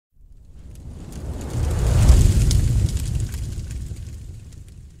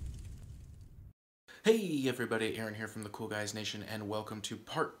Hey everybody, Aaron here from the Cool Guys Nation, and welcome to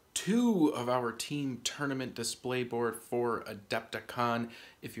part 2 of our team tournament display board for Adepticon.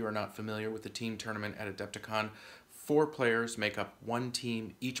 If you are not familiar with the team tournament at Adepticon, 4 players make up one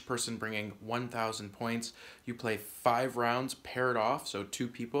team, each person bringing 1,000 points. You play 5 rounds paired off, so 2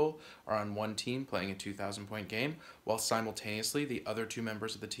 people are on one team playing a 2,000 point game, while simultaneously the other 2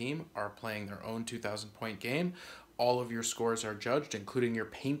 members of the team are playing their own 2,000 point game. All of your scores are judged, including your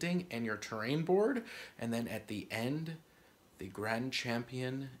painting and your terrain board. And then at the end, the grand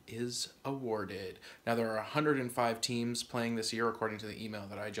champion is awarded. Now, there are 105 teams playing this year, according to the email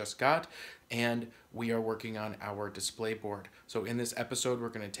that I just got, and we are working on our display board. So in this episode, we're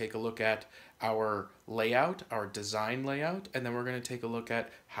going to take a look at our layout, our design layout, and then we're going to take a look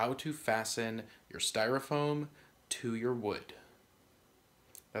at how to fasten your styrofoam to your wood.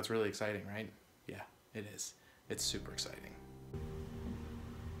 That's really exciting, right? Yeah, it is. It's super exciting.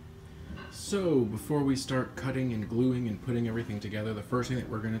 So before we start cutting and gluing and putting everything together, the first thing that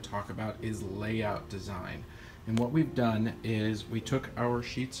we're going to talk about is layout design. And what we've done is we took our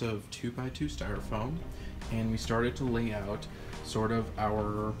sheets of 2x2 styrofoam and we started to lay out sort of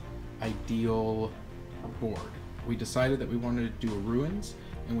our ideal board. We decided that we wanted to do a ruins,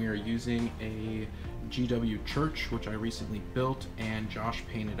 and we are using a GW church, which I recently built and Josh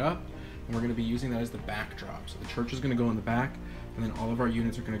painted up. And we're going to be using that as the backdrop. So the church is going to go in the back, and then all of our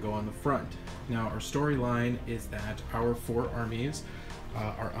units are going to go on the front. Now, our storyline is that our 4 armies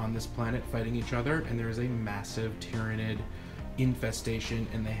are on this planet fighting each other, and there is a massive Tyranid infestation,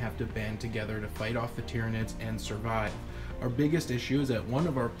 and they have to band together to fight off the Tyranids and survive. Our biggest issue is that one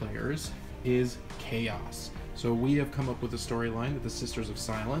of our players is chaos. So we have come up with a storyline that the Sisters of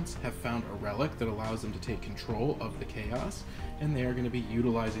Silence have found a relic that allows them to take control of the chaos, and they are going to be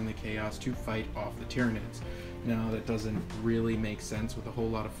utilizing the chaos to fight off the Tyranids. Now, that doesn't really make sense with a whole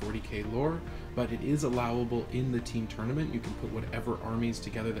lot of 40k lore, but it is allowable in the team tournament. You can put whatever armies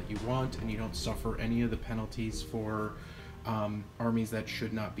together that you want, and you don't suffer any of the penalties for armies that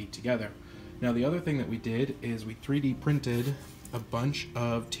should not be together. Now, the other thing that we did is we 3D printed a bunch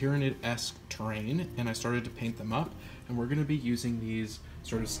of Tyranid-esque terrain, and I started to paint them up, and we're going to be using these,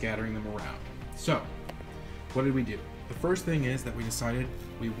 sort of scattering them around. So, what did we do? The first thing is that we decided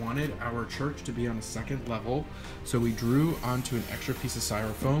we wanted our church to be on a 2nd level, so we drew onto an extra piece of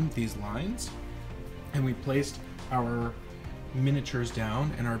styrofoam these lines, and we placed our miniatures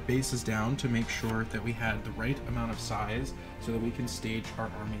down and our bases down to make sure that we had the right amount of size so that we can stage our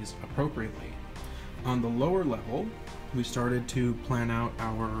armies appropriately. On the lower level, we started to plan out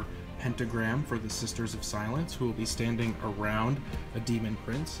our pentagram for the Sisters of Silence, who will be standing around a demon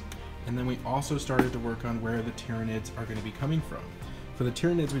prince. And then we also started to work on where the Tyranids are going to be coming from. For the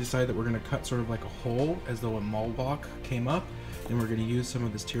Tyranids, we decided that we're going to cut sort of like a hole as though a Mulbach came up. Then we're going to use some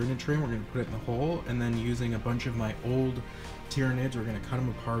of this Tyranid terrain, we're going to put it in the hole, and then using a bunch of my old Tyranids, we're going to cut them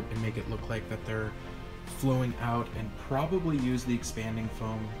apart and make it look like that they're flowing out, and probably use the expanding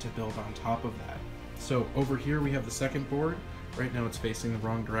foam to build on top of that. So over here we have the second board. Right now it's facing the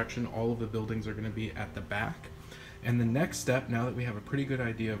wrong direction. All of the buildings are going to be at the back. And the next step, now that we have a pretty good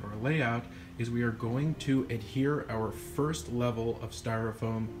idea of our layout, is we are going to adhere our first level of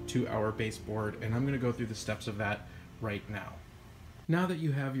styrofoam to our base board, and I'm going to go through the steps of that right now. Now that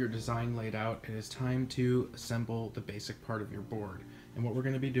you have your design laid out, it is time to assemble the basic part of your board. And what we're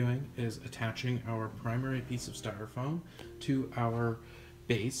going to be doing is attaching our primary piece of styrofoam to our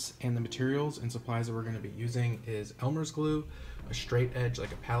base, and the materials and supplies that we're going to be using is Elmer's glue, a straight edge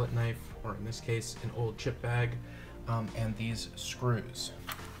like a palette knife, or in this case an old chip bag, and these screws.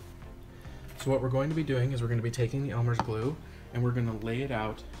 So what we're going to be doing is we're going to be taking the Elmer's glue and we're going to lay it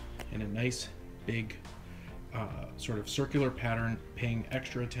out in a nice big sort of circular pattern, paying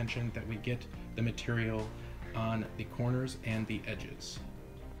extra attention that we get the material on the corners and the edges.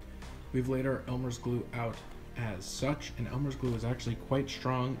 We've laid our Elmer's glue out as such, and Elmer's glue is actually quite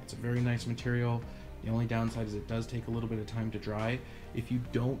strong. It's a very nice material. The only downside is it does take a little bit of time to dry. If you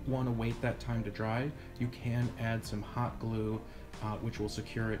don't want to wait that time to dry, you can add some hot glue, which will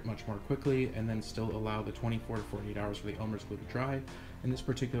secure it much more quickly, and then still allow the 24 to 48 hours for the Elmer's glue to dry. In this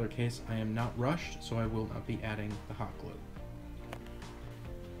particular case, I am not rushed, so I will not be adding the hot glue.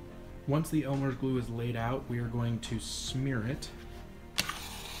 Once the Elmer's glue is laid out, we are going to smear it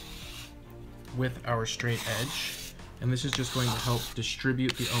with our straight edge, and this is just going to help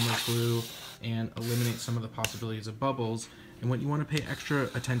distribute the Elmer's glue and eliminate some of the possibilities of bubbles. And what you want to pay extra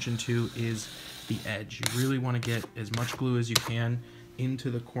attention to is the edge. You really want to get as much glue as you can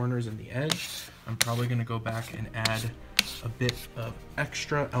into the corners and the edge. I'm probably going to go back and add a bit of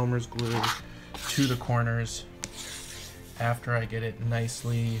extra Elmer's glue to the corners after I get it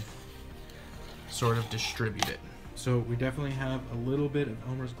nicely sort of distribute it. So we definitely have a little bit of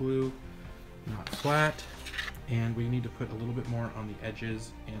Elmer's glue, not flat, and we need to put a little bit more on the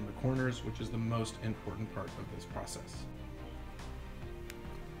edges and the corners, which is the most important part of this process.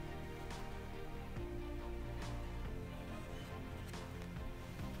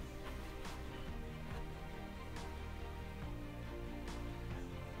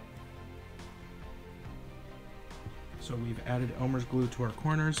 So we've added Elmer's glue to our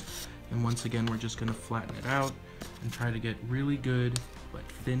corners, and once again we're just going to flatten it out and try to get really good but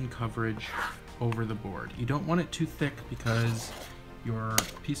thin coverage over the board. You don't want it too thick because your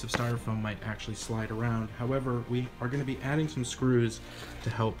piece of styrofoam might actually slide around. However, we are going to be adding some screws to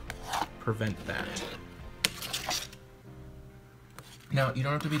help prevent that. Now, you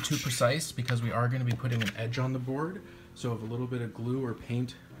don't have to be too precise because we are going to be putting an edge on the board. So if a little bit of glue or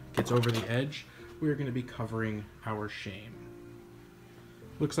paint gets over the edge, we are going to be covering our shame.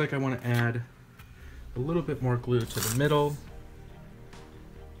 Looks like I want to add a little bit more glue to the middle.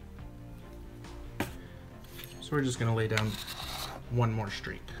 So we're just going to lay down one more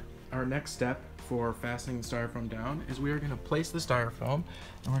streak. Our next step for fastening the styrofoam down is we are going to place the styrofoam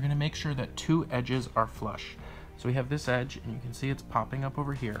and we're going to make sure that two edges are flush. So we have this edge, and you can see it's popping up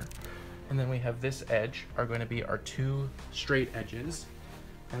over here. And then we have this edge are going to be our two straight edges.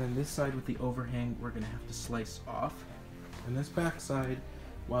 And then this side with the overhang, we're going to have to slice off. And this back side,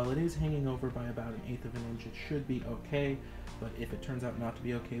 while it is hanging over by about 1/8 of an inch, it should be okay. But if it turns out not to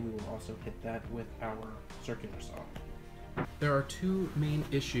be okay, we will also hit that with our circular saw. There are two main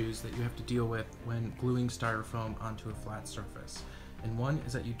issues that you have to deal with when gluing styrofoam onto a flat surface. And one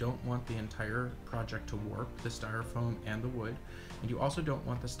is that you don't want the entire project to warp the styrofoam and the wood. And you also don't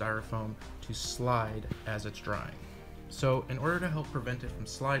want the styrofoam to slide as it's drying. So in order to help prevent it from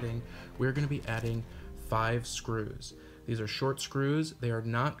sliding, we're going to be adding 5 screws. These are short screws. They are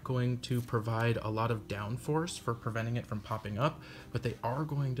not going to provide a lot of downforce for preventing it from popping up, but they are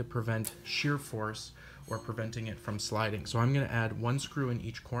going to prevent shear force or preventing it from sliding. So I'm going to add 1 screw in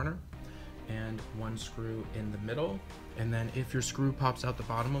each corner and 1 screw in the middle. And then if your screw pops out the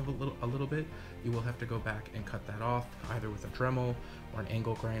bottom of a little bit, you will have to go back and cut that off, either with a Dremel or an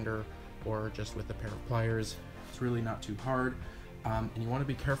angle grinder or just with a pair of pliers. It's really not too hard. And you want to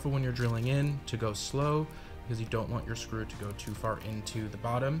be careful when you're drilling in to go slow, because you don't want your screw to go too far into the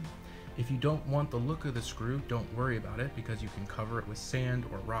bottom. If you don't want the look of the screw, don't worry about it, because you can cover it with sand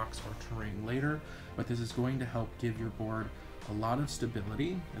or rocks or terrain later. But this is going to help give your board a lot of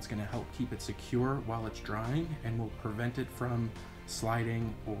stability. It's going to help keep it secure while it's drying and will prevent it from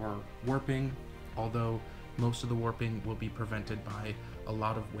sliding or warping, although most of the warping will be prevented by a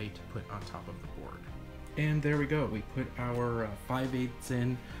lot of weight put on top of the board. And there we go. We put our 5/8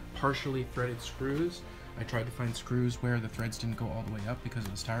 in partially threaded screws. I tried to find screws where the threads didn't go all the way up because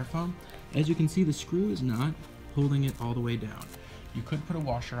of the styrofoam. As you can see, the screw is not holding it all the way down. You could put a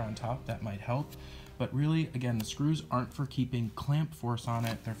washer on top, that might help. But really, again, the screws aren't for keeping clamp force on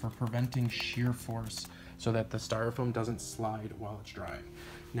it, they're for preventing shear force so that the styrofoam doesn't slide while it's drying.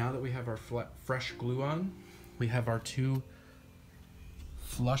 Now that we have our fresh glue on, we have our 2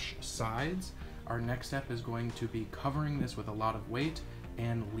 flush sides. Our next step is going to be covering this with a lot of weight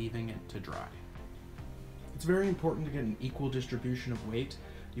and leaving it to dry. It's very important to get an equal distribution of weight.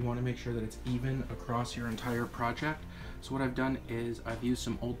 You want to make sure that it's even across your entire project. So what I've done is I've used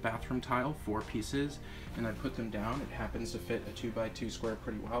some old bathroom tile, 4 pieces, and I put them down. It happens to fit a 2x2 square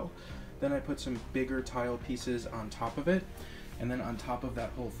pretty well. Then I put some bigger tile pieces on top of it, and then on top of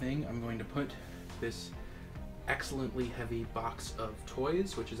that whole thing, I'm going to put this excellently heavy box of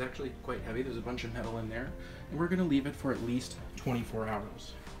toys, which is actually quite heavy. There's a bunch of metal in there, and we're going to leave it for at least 24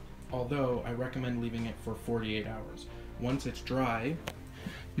 hours. Although I recommend leaving it for 48 hours. Once it's dry,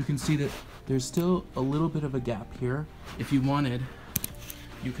 you can see that there's still a little bit of a gap here. If you wanted,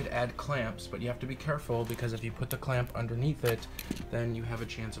 you could add clamps, but you have to be careful because if you put the clamp underneath it, then you have a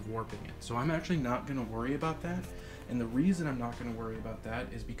chance of warping it. So I'm actually not going to worry about that. And the reason I'm not going to worry about that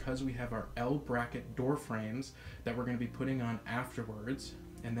is because we have our L bracket door frames that we're going to be putting on afterwards,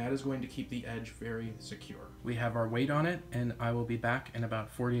 and that is going to keep the edge very secure. We have our weight on it, and I will be back in about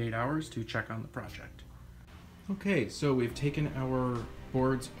 48 hours to check on the project. Okay, so we've taken our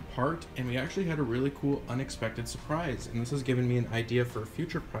boards apart, and we actually had a really cool unexpected surprise, and this has given me an idea for a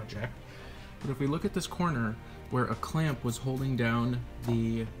future project. But if we look at this corner where a clamp was holding down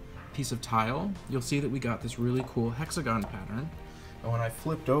the piece of tile, you'll see that we got this really cool hexagon pattern. And when I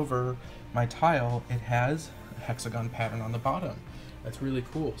flipped over my tile, it has a hexagon pattern on the bottom. That's really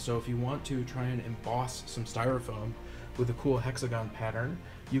cool. So if you want to try and emboss some styrofoam with a cool hexagon pattern,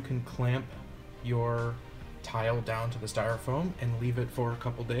 you can clamp your tile down to the styrofoam and leave it for a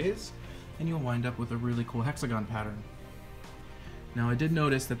couple days. and you'll wind up with a really cool hexagon pattern. Now I did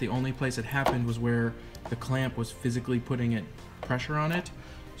notice that the only place it happened was where the clamp was physically putting pressure on it,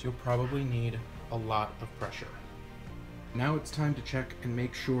 so you'll probably need a lot of pressure. Now it's time to check and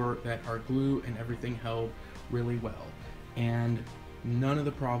make sure that our glue and everything held really well, and none of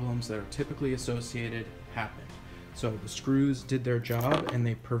the problems that are typically associated happened. So the screws did their job and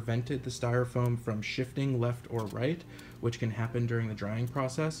they prevented the styrofoam from shifting left or right, which can happen during the drying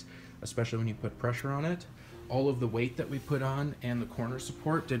process, especially when you put pressure on it. All of the weight that we put on and the corner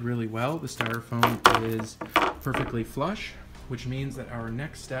support did really well. The styrofoam is perfectly flush, which means that our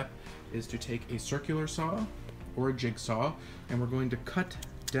next step is to take a circular saw or a jigsaw, and we're going to cut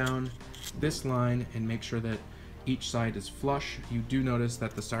down this line and make sure that each side is flush. You do notice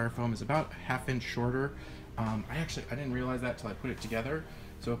that the styrofoam is about a ½ inch shorter. I didn't realize that till I put it together.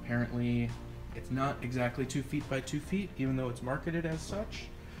 So apparently it's not exactly 2 feet by 2 feet, even though it's marketed as such.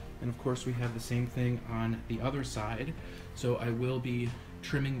 And of course we have the same thing on the other side. So I will be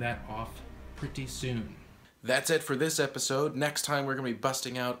trimming that off pretty soon. That's it for this episode. Next time we're going to be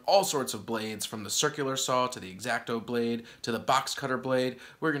busting out all sorts of blades, from the circular saw to the X-Acto blade to the box cutter blade.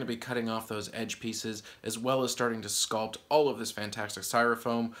 We're going to be cutting off those edge pieces, as well as starting to sculpt all of this fantastic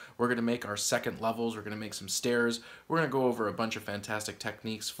styrofoam. We're going to make our second levels. We're going to make some stairs. We're going to go over a bunch of fantastic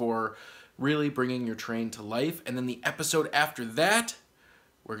techniques for really bringing your train to life. And then the episode after that,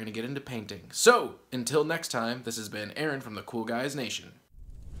 we're going to get into painting. So until next time, this has been Aaron from the Cool Guys Nation.